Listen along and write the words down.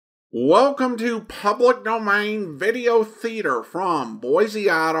Welcome to Public Domain Video Theater from Boise,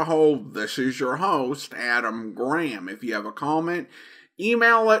 Idaho. This is your host, Adam Graham. If you have a comment,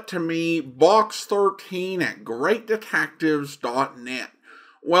 email it to me, box13@greatdetectives.net.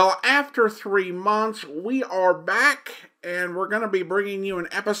 Well, after 3 months, we are back, and we're going to be bringing you an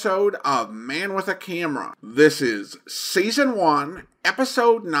episode of Man with a Camera. This is Season 1,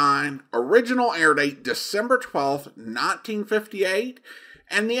 Episode 9, original air date December 12th, 1958,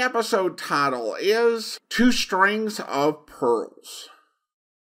 and the episode title is Two Strings of Pearls.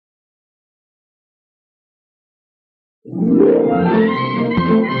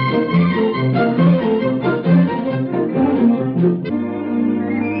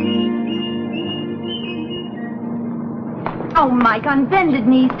 Oh, Mike, on bended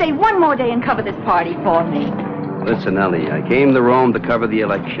knees, stay one more day and cover this party for me. Listen, Ellie, I came to Rome to cover the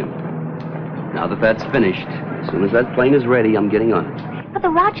election. Now that that's finished, as soon as that plane is ready, I'm getting on it. But the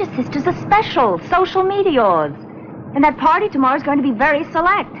Rogers sisters are special, social meteors. And that party tomorrow's going to be very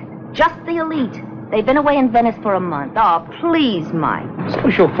select. Just the elite. They've been away in Venice for a month. Oh, please, Mike.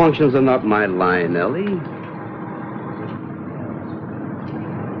 Social functions are not my line, Ellie.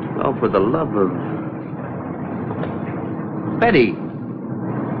 Oh, for the love of... Betty!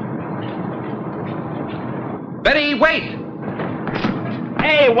 Betty, wait!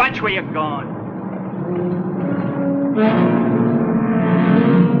 Hey, watch where you're going.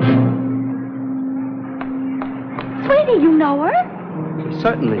 Sweetie, you know her?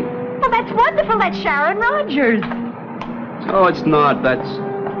 Certainly. Well, that's wonderful. That's Sharon Rogers. Oh, it's not. That's...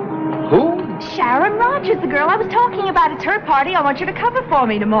 Who? Sharon Rogers, the girl I was talking about. It's her party. I want you to cover for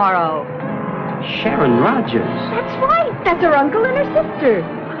me tomorrow. Sharon Rogers. That's right. That's her uncle and her sister.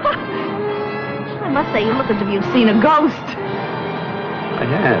 I must say, you look as if you've seen a ghost. I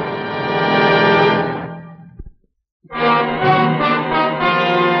have.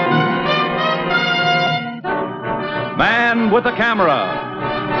 Man with a Camera,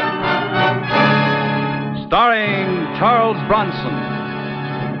 starring Charles Bronson.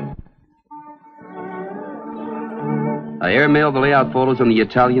 I airmailed the layout photos on the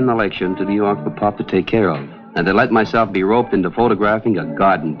Italian election to New York for Pop to take care of. And I let myself be roped into photographing a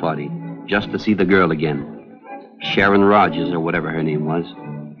garden party, just to see the girl again. Sharon Rogers, or whatever her name was.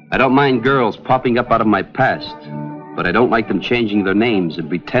 I don't mind girls popping up out of my past, but I don't like them changing their names and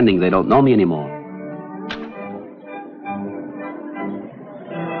pretending they don't know me anymore.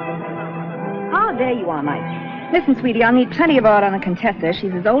 Oh, there you are, Mike. Listen, sweetie, I'll need plenty of art on the Contessa.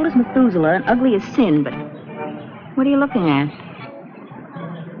 She's as old as Methuselah and ugly as sin, but... What are you looking at?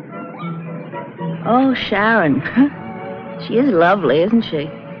 Oh, Sharon. She is lovely, isn't she?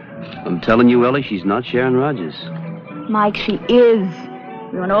 I'm telling you, Ellie, she's not Sharon Rogers. Mike, she is.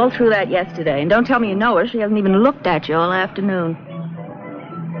 We went all through that yesterday. And don't tell me you know her. She hasn't even looked at you all afternoon.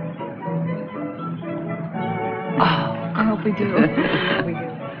 Oh, I hope we do. We do.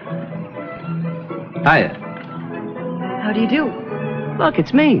 Hiya. How do you do? Look,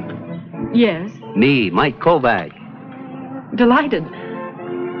 it's me. Yes. Me, Mike Kovac. Delighted.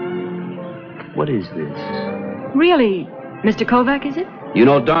 What is this? Really, Mr. Kovac, is it? You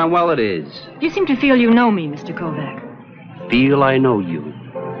know darn well it is. You seem to feel you know me, Mr. Kovac. Feel I know you.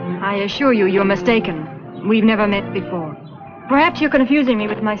 I assure you, you're mistaken. We've never met before. Perhaps you're confusing me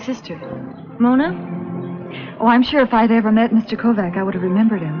with my sister. Mona? Oh, I'm sure if I'd ever met Mr. Kovac, I would have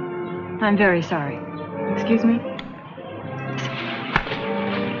remembered him. I'm very sorry. Excuse me?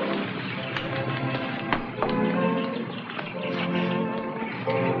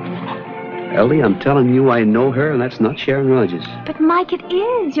 Ellie, I'm telling you I know her, and that's not Sharon Rogers. But, Mike, it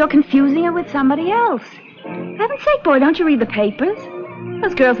is. You're confusing her with somebody else. For heaven's sake, boy, don't you read the papers?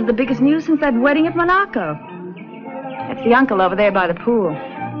 Those girls are the biggest news since that wedding at Monaco. That's the uncle over there by the pool.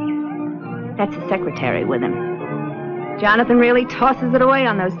 That's the secretary with him. Jonathan really tosses it away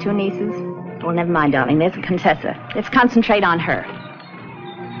on those two nieces. Well, never mind, darling. There's the Contessa. Let's concentrate on her.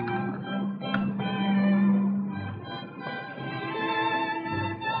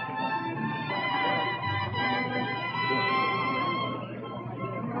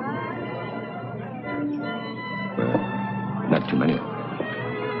 Not too many.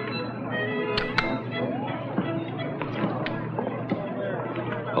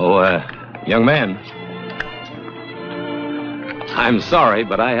 Oh, young man. I'm sorry,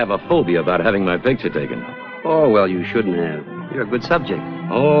 but I have a phobia about having my picture taken. Oh, well, you shouldn't have. You're a good subject.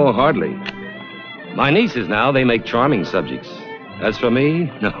 Oh, hardly. My nieces now, they make charming subjects. As for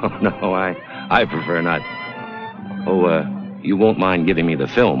me, no, I prefer not. Oh, you won't mind giving me the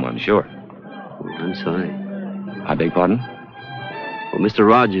film, I'm sure. Oh, I'm sorry. I beg pardon? Well, Mr.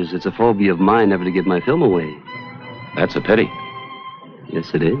 Rogers, it's a phobia of mine never to give my film away. That's a pity.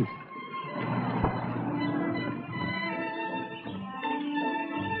 Yes, it is.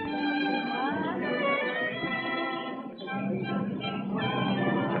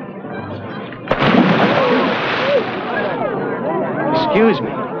 Excuse me.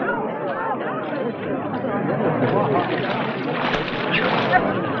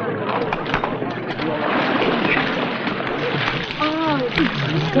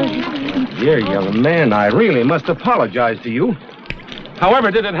 Dear young man, I really must apologize to you. However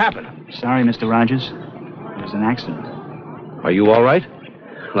did it happen? Sorry, Mr. Rogers. It was an accident. Are you all right?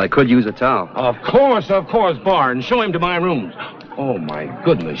 Well, I could use a towel. Of course, Barnes. Show him to my rooms. Oh, my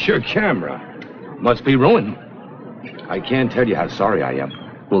goodness, your camera must be ruined. I can't tell you how sorry I am.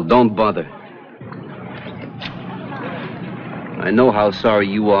 Well, don't bother. I know how sorry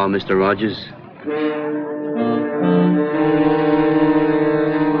you are, Mr. Rogers.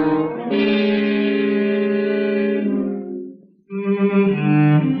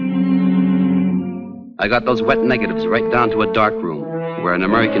 I got those wet negatives right down to a dark room where an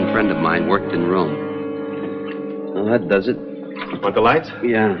American friend of mine worked in Rome. Well, that does it. Want the lights?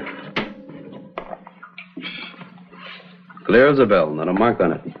 Yeah. Clear as a bell, not a mark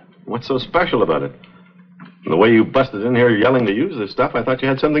on it. What's so special about it? The way you busted in here yelling to use this stuff, I thought you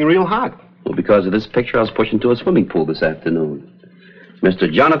had something real hot. Well, because of this picture, I was pushed into a swimming pool this afternoon.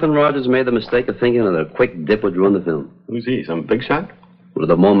 Mr. Jonathan Rogers made the mistake of thinking that a quick dip would ruin the film. Who's he, some big shot? Well, at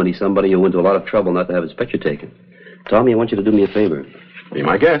the moment, he's somebody who went to a lot of trouble not to have his picture taken. Tommy, I want you to do me a favor. Be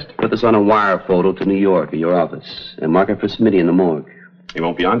my guest. Put this on a wire photo to New York at your office and mark it for Smitty in the morgue. He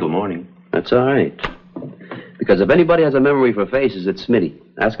won't be on till morning. That's all right. Because if anybody has a memory for faces, it's Smitty.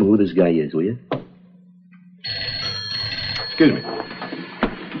 Ask him who this guy is, will you? Excuse me.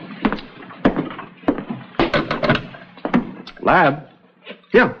 Lab?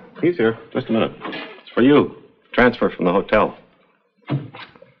 Yeah, he's here. Just a minute. It's for you. Transfer from the hotel.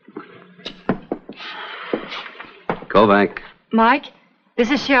 Kovac. Mike, this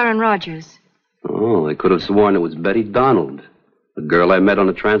is Sharon Rogers. Oh, I could have sworn it was Betty Donald, the girl I met on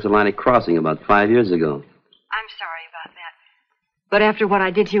the transatlantic crossing about 5 years ago. I'm sorry about that. But after what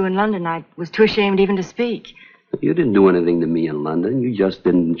I did to you in London, I was too ashamed even to speak. You didn't do anything to me in London. You just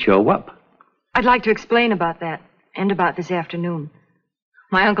didn't show up. I'd like to explain about that and about this afternoon.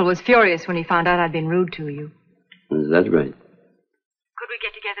 My uncle was furious when he found out I'd been rude to you. That's right. Could we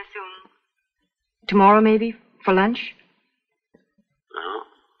get together soon? Tomorrow, maybe? For lunch? Oh,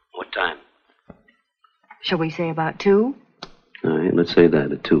 what time? Shall we say about 2? All right, let's say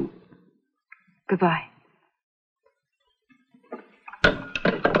that at 2. Goodbye.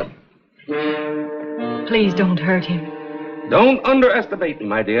 Please don't hurt him. Don't underestimate me,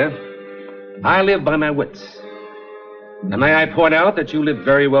 my dear. I live by my wits. And may I point out that you live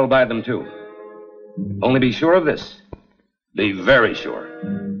very well by them, too. Only be sure of this. Be very sure.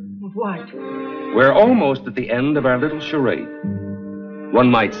 Of what? We're almost at the end of our little charade. One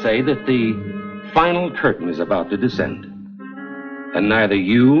might say that the final curtain is about to descend. And neither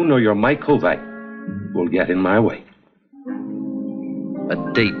you nor your Mike Kovac will get in my way.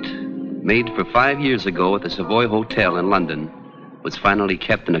 A date made for 5 years ago at the Savoy Hotel in London was finally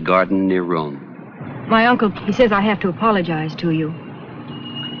kept in a garden near Rome. My uncle, he says I have to apologize to you.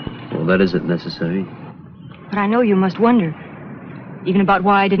 Well, that isn't necessary. But I know you must wonder, even about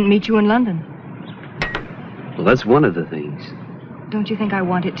why I didn't meet you in London. Well, that's one of the things. Don't you think I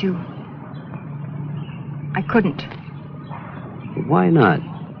wanted to? I couldn't. Why not?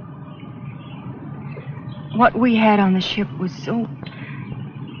 What we had on the ship was so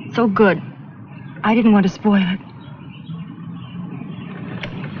good. I didn't want to spoil it.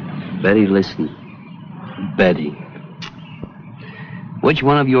 Betty, listen. Betty. Which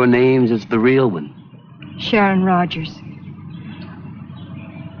one of your names is the real one? Sharon Rogers.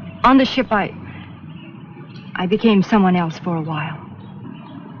 On the ship, I became someone else for a while.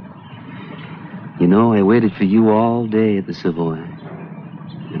 You know, I waited for you all day at the Savoy.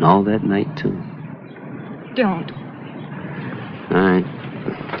 And all that night, too. Don't. All right.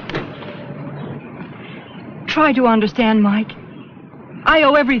 Try to understand, Mike. I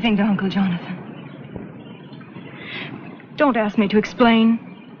owe everything to Uncle Jonathan. Don't ask me to explain.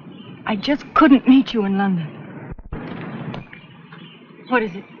 I just couldn't meet you in London. What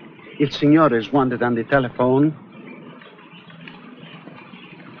is it? Il signore is wanted on the telephone.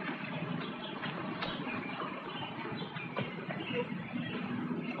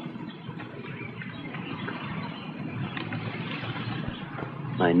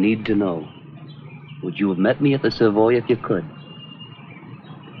 I need to know. Would you have met me at the Savoy if you could?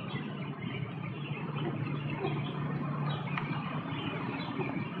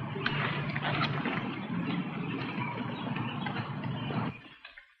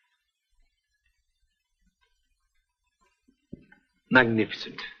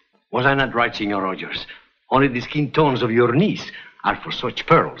 Magnificent. Was I not right, Signor Rogers? Only the skin tones of your niece are for such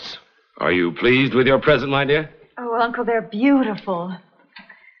pearls. Are you pleased with your present, my dear? Oh, Uncle, they're beautiful.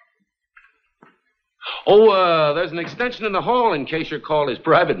 Oh, there's an extension in the hall in case your call is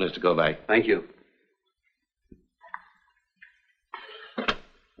private, Mr. Kovac. Thank you.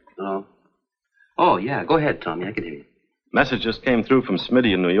 Hello? Oh, yeah, go ahead, Tommy. I can hear you. Message just came through from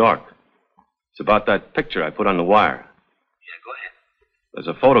Smitty in New York. It's about that picture I put on the wire. Yeah, go ahead. There's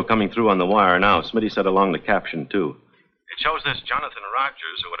a photo coming through on the wire now. Smitty said along the caption, too. It shows this Jonathan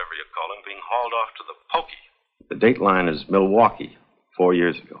Rogers, or whatever you call him, being hauled off to the pokey. The date line is Milwaukee, 4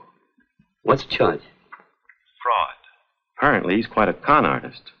 years ago. What's the charge? Fraud. Apparently, he's quite a con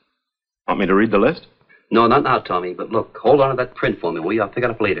artist. Want me to read the list? No, not now, Tommy. But look, hold on to that print for me, will you? I'll pick it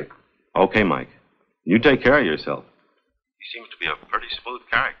up later. Okay, Mike. You take care of yourself. He seems to be a pretty smooth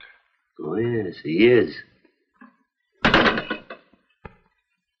character. Oh, yes, he is.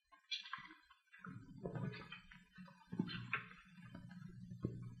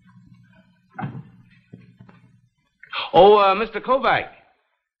 Oh, Mr. Kovac,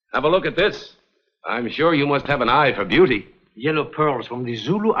 have a look at this. I'm sure you must have an eye for beauty. Yellow pearls from the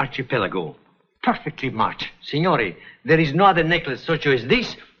Zulu archipelago. Perfectly matched. Signore, there is no other necklace such as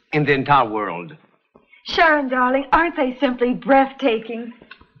this in the entire world. Sharon, darling, aren't they simply breathtaking?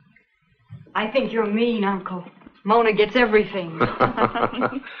 I think you're mean, Uncle. Mona gets everything.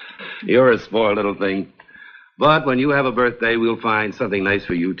 You're a spoiled little thing. But when you have a birthday, we'll find something nice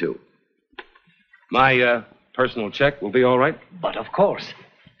for you, too. My personal check will be all right? But of course.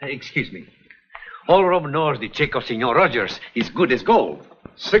 Excuse me. All Rome knows the check of Senor Rogers is good as gold.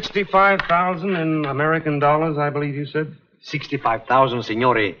 65,000 in American dollars, I believe you said? 65,000,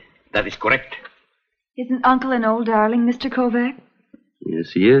 Signore. That is correct. Isn't Uncle an old darling, Mr. Kovac?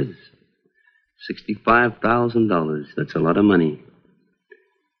 Yes, he is. $65,000. That's a lot of money.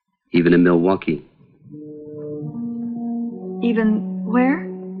 Even in Milwaukee. Even where?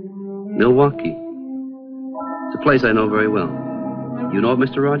 Milwaukee. It's a place I know very well. You know of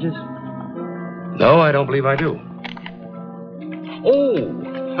Mr. Rogers? No, I don't believe I do. Oh!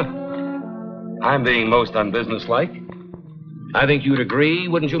 I'm being most unbusinesslike. I think you'd agree,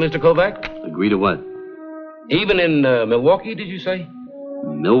 wouldn't you, Mr. Kovac? Agree to what? Even in Milwaukee, did you say?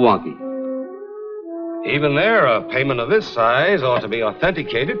 Milwaukee. Even there, a payment of this size ought to be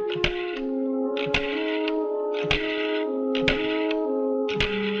authenticated.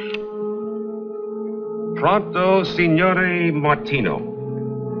 Pronto, Signore Martino.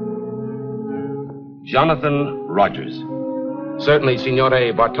 Jonathan Rogers. Certainly,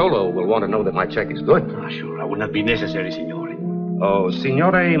 Signore Bartolo will want to know that my check is good. Ah, sure. That would not be necessary, Signore. Oh,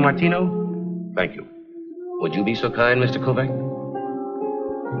 Signore Martino? Thank you. Would you be so kind, Mr. Kovac?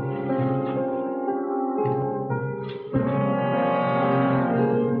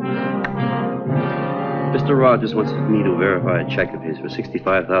 Mr. Rogers wants me to verify a check of his for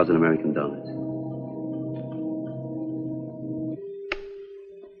 65,000 American dollars.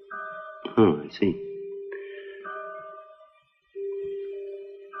 Oh, I see.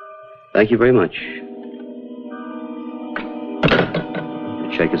 Thank you very much. The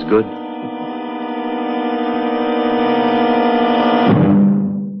check is good.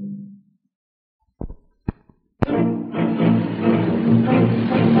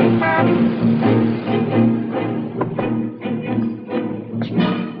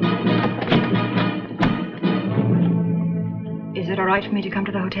 Is it all right for me to come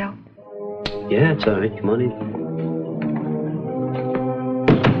to the hotel? Yeah, it's all right. Come on in.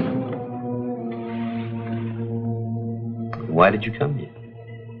 Why did you come here?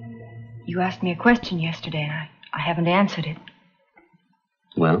 You asked me a question yesterday, and I haven't answered it.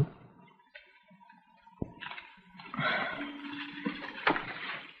 Well?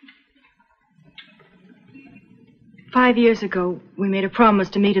 "5 years ago, we made a promise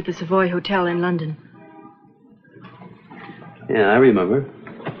to meet at the Savoy Hotel in London. Yeah, I remember.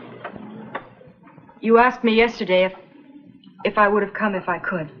 You asked me yesterday if I would have come if I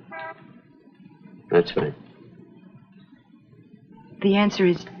could. That's right. The answer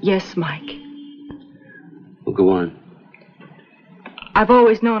is yes, Mike. Well, go on. I've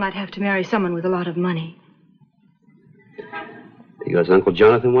always known I'd have to marry someone with a lot of money. Because Uncle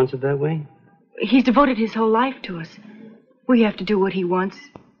Jonathan wants it that way? He's devoted his whole life to us. We have to do what he wants,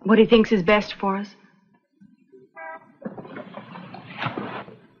 what he thinks is best for us.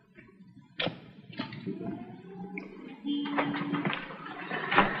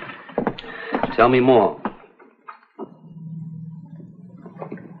 Tell me more.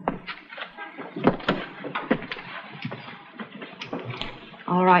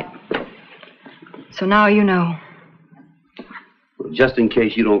 All right. So now you know. Well, just in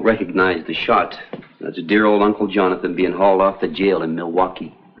case you don't recognize the shot, that's dear old Uncle Jonathan being hauled off to jail in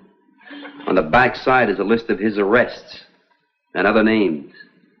Milwaukee. On the back side is a list of his arrests and other names.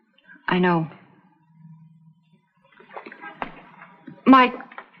 I know. Mike,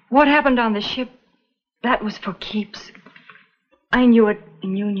 what happened on the ship, that was for keeps. I knew it,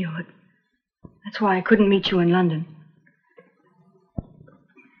 and you knew it. That's why I couldn't meet you in London.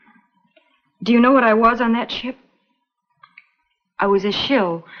 Do you know what I was on that ship? I was a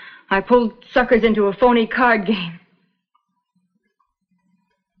shill. I pulled suckers into a phony card game.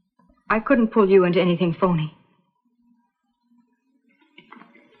 I couldn't pull you into anything phony.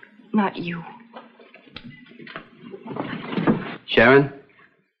 Not you. Sharon?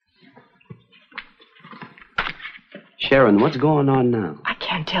 Sharon, what's going on now? I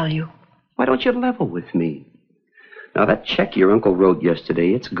can't tell you. Why don't you level with me? Now, that check your uncle wrote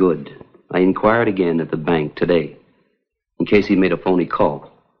yesterday, it's good. I inquired again at the bank today, in case he made a phony call.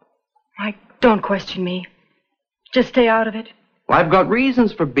 Mike, don't question me. Just stay out of it. Well, I've got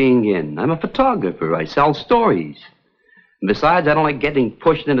reasons for being in. I'm a photographer. I sell stories. And besides, I don't like getting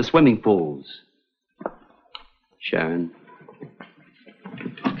pushed into swimming pools. Sharon.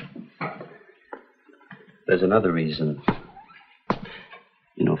 There's another reason.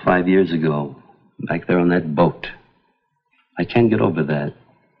 You know, 5 years ago, back there on that boat, I can't get over that.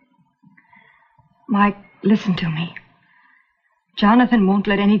 Mike, listen to me. Jonathan won't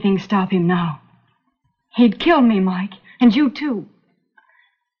let anything stop him now. He'd kill me, Mike, and you too.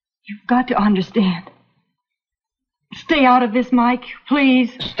 You've got to understand. Stay out of this, Mike,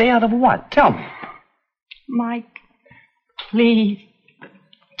 please. Stay out of what? Tell me. Mike, please.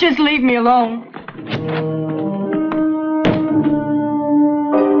 Just leave me alone.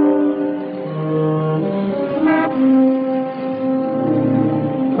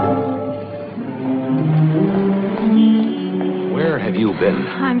 Where have you been?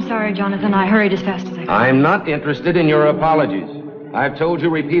 I'm sorry, Jonathan. I hurried as fast as I could. I'm not interested in your apologies. I've told you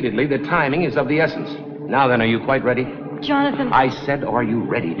repeatedly that timing is of the essence. Now then, are you quite ready? Jonathan. I said, are you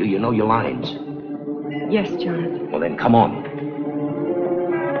ready? Do you know your lines? Yes, Jonathan. Well, then, come on.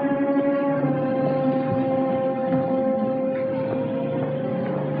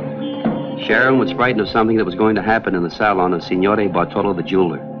 Sharon was frightened of something that was going to happen in the salon of Signore Bartolo the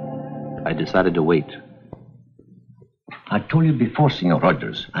jeweler. I decided to wait. I told you before, Signor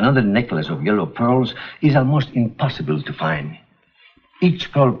Rogers, another necklace of yellow pearls is almost impossible to find.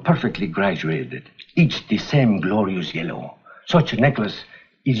 Each pearl perfectly graduated, each the same glorious yellow. Such a necklace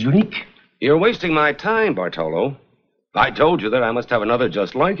is unique. You're wasting my time, Bartolo. I told you that I must have another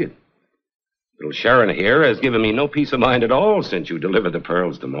just like it. Little Sharon here has given me no peace of mind at all since you delivered the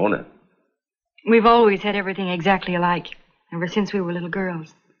pearls to Mona. We've always had everything exactly alike, ever since we were little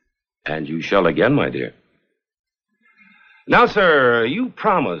girls. And you shall again, my dear. Now, sir, you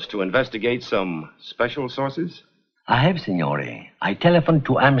promised to investigate some special sources? I have, Signore. I telephoned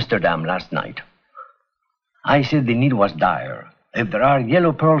to Amsterdam last night. I said the need was dire. If there are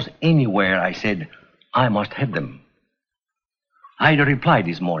yellow pearls anywhere, I said, I must have them. I replied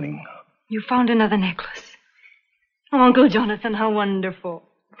this morning. You found another necklace. Oh, Uncle Jonathan, how wonderful.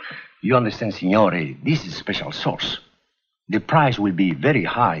 You understand, Signore, this is a special source. The price will be very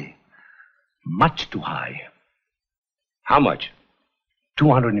high. Much too high. How much?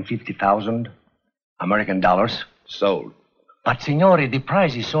 250,000 American dollars. Sold. But, Signore, the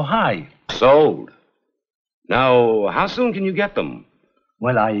price is so high. Sold. Now, how soon can you get them?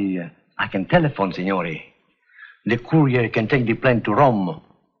 Well, I can telephone, Signore. The courier can take the plane to Rome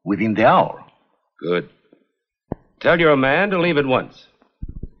within the hour. Good. Tell your man to leave at once.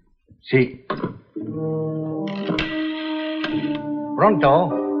 Sì. Pronto?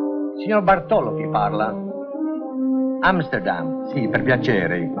 Signor Bartolo chi parla? Amsterdam, sì, per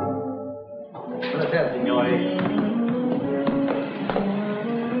piacere. Buonasera, signori.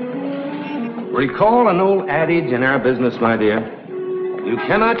 Recall an old adage in our business, my dear. You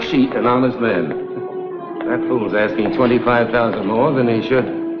cannot cheat an honest man. That fool's asking 25,000 more than he should.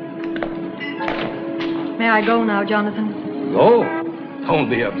 May I go now, Jonathan? Go? Don't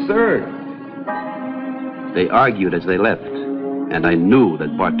be absurd. They argued as they left, and I knew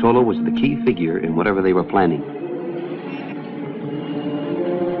that Bartolo was the key figure in whatever they were planning.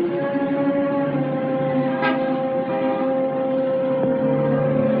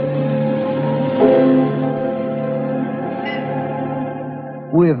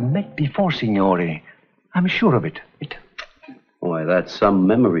 We have met before, Signore. I'm sure of it. Why, that's some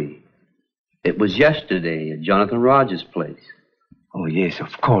memory. It was yesterday at Jonathan Rogers' place. Oh, yes,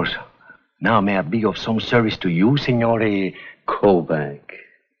 of course. Now may I be of some service to you, Signore? Kovac.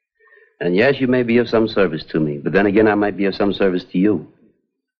 And yes, you may be of some service to me, but then again, I might be of some service to you.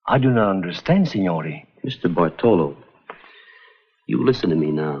 I do not understand, Signore. Mr. Bartolo, you listen to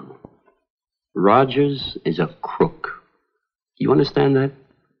me now. Rogers is a crook. You understand that?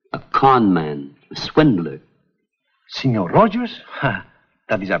 A con man, a swindler. Senor Rogers? Ha,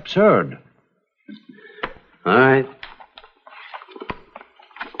 that is absurd. All right.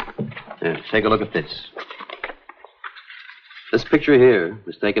 Here, take a look at this. This picture here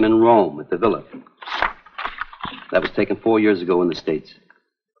was taken in Rome at the villa. That was taken 4 years ago in the States.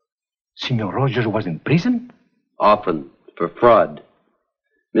 Senor Rogers was in prison? Often, for fraud.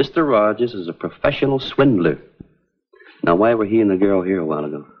 Mr. Rogers is a professional swindler. Now, why were he and the girl here a while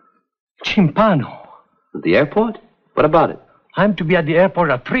ago? Chimpano. At the airport? What about it? I'm to be at the airport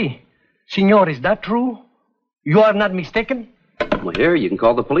at 3. Senor, is that true? You are not mistaken? Well, here, you can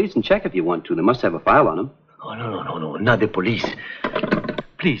call the police and check if you want to. They must have a file on him. Oh, no, not the police.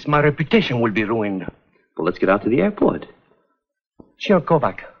 Please, my reputation will be ruined. Well, let's get out to the airport. Senor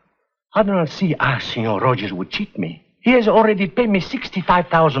Kovac, I do not see how Senor Rogers would cheat me. He has already paid me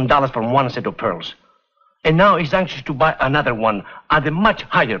 $65,000 for one set of pearls. And now he's anxious to buy another one at a much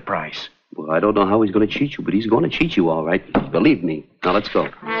higher price. Well, I don't know how he's going to cheat you, but he's going to cheat you all right. Believe me. Now, let's go.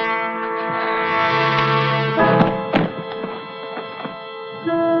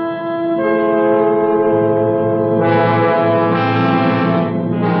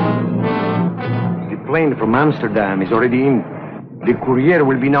 The plane from Amsterdam is already in. The courier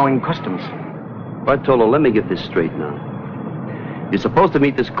will be now in customs. Bartolo, let me get this straight now. You're supposed to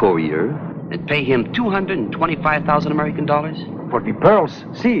meet this courier and pay him 225,000 American dollars? For the pearls,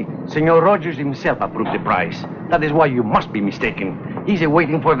 see, Senor Rogers himself approved the price. That is why you must be mistaken. He's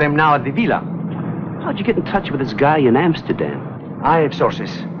waiting for them now at the villa. How'd you get in touch with this guy in Amsterdam? I have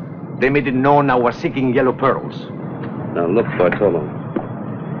sources. They made it known I was seeking yellow pearls. Now, look, Bartolo.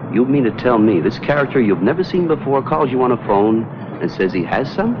 You mean to tell me this character you've never seen before calls you on a phone and says he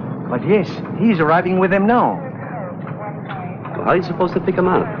has some? But yes, he's arriving with them now. Well, how are you supposed to pick him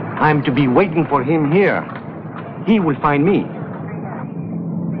out? I'm to be waiting for him here. He will find me.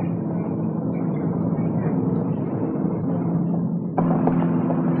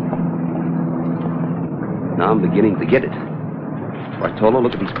 Now I'm beginning to get it. Bartolo,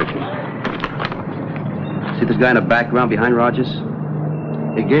 look at these pictures. See this guy in the background behind Rogers?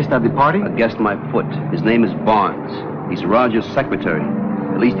 A guest at the party? A guest my foot. His name is Barnes. He's Rogers' secretary.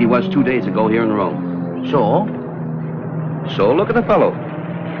 At least he was 2 days ago here in Rome. So look at the fellow.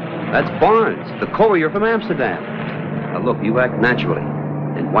 That's Barnes, the courier from Amsterdam. Now look, you act naturally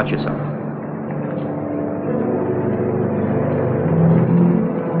and watch yourself.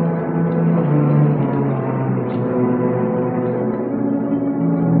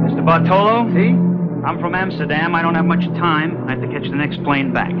 Mr. Bartolo? See? I'm from Amsterdam. I don't have much time. I have to catch the next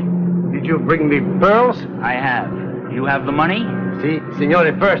plane back. Did you bring the pearls? I have. You have the money? See,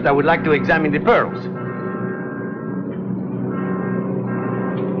 Signore, first I would like to examine the pearls.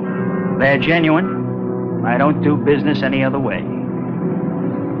 They're genuine. I don't do business any other way.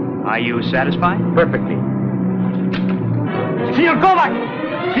 Are you satisfied? Perfectly. Signor Kovac!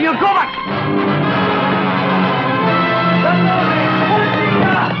 Signor Kovac!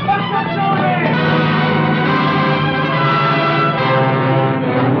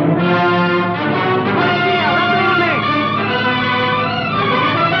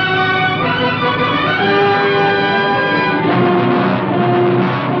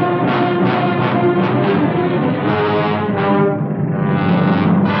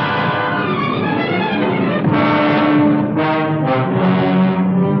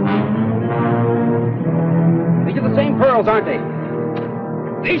 Aren't they?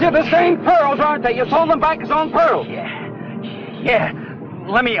 These are the same pearls, aren't they? You sold them back as own pearls. Yeah.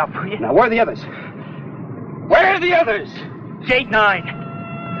 Let me up. Now, where are the others? Where are the others? Gate 9.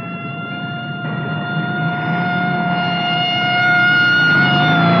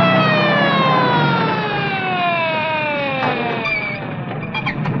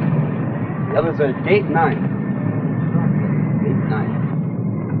 The others are gate 9. Gate 9.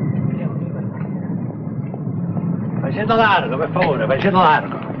 Facendo largo, per favore, facendo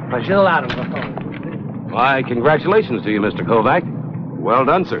largo. Facendo largo, per favore. Why, congratulations to you, Mr. Kovac. Well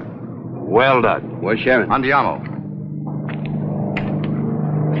done, sir. Well done. Where's Sharon? Andiamo.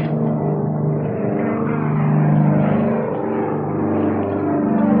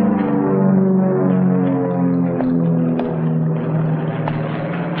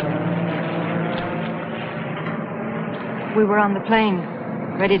 We were on the plane,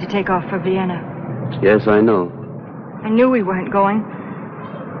 ready to take off for Vienna. Yes, I know. I knew we weren't going.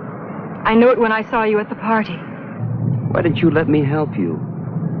 I knew it when I saw you at the party. Why didn't you let me help you?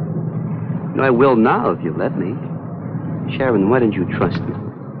 I will now if you let me. Sharon, why didn't you trust me?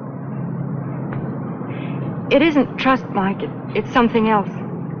 It isn't trust, Mike. It's something else.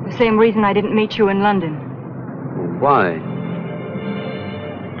 The same reason I didn't meet you in London. Why?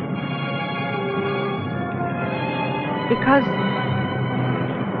 Because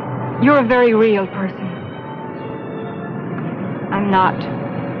you're a very real person. I'm not.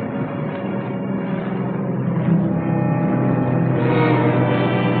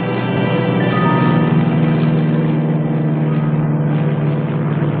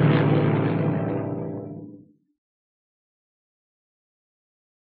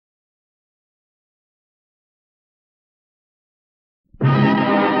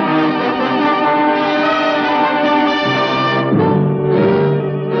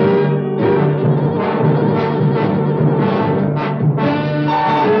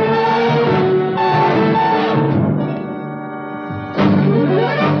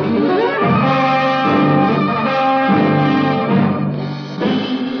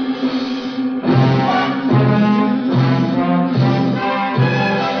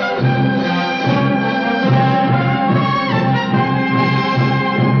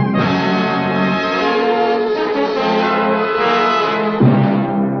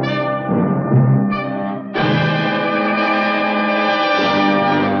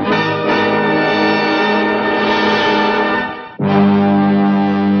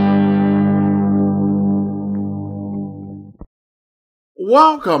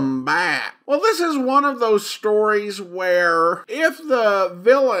 Welcome back. Well, this is one of those stories where if the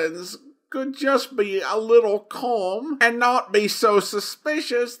villains could just be a little calm and not be so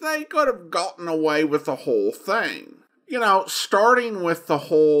suspicious, they could have gotten away with the whole thing. You know, starting with the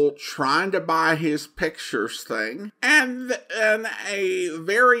whole trying to buy his pictures thing, and a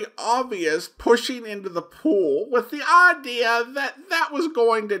very obvious pushing into the pool with the idea that that was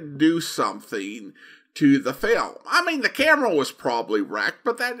going to do something to the film. I mean, the camera was probably wrecked,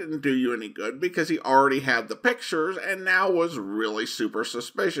 but that didn't do you any good because he already had the pictures and now was really super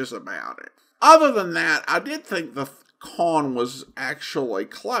suspicious about it. Other than that, I did think the con was actually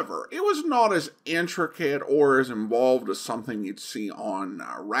clever. It was not as intricate or as involved as something you'd see on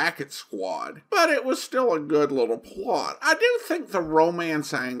Racket Squad, but it was still a good little plot. I do think the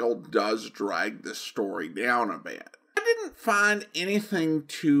romance angle does drag this story down a bit. I didn't find anything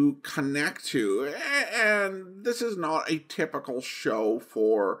to connect to, and this is not a typical show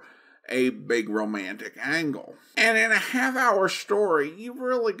for a big romantic angle. And in a half-hour story, you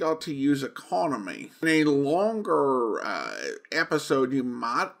really got to use economy. In a longer episode, you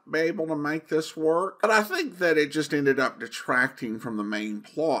might be able to make this work, but I think that it just ended up detracting from the main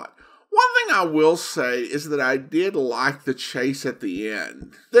plot. One thing I will say is that I did like the chase at the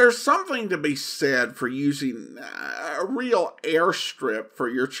end. There's something to be said for using a real airstrip for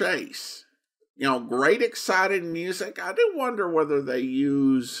your chase. You know, great exciting music. I do wonder whether they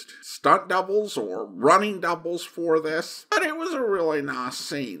used stunt doubles or running doubles for this, but it was a really nice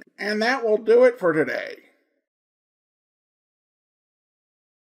scene. And that will do it for today.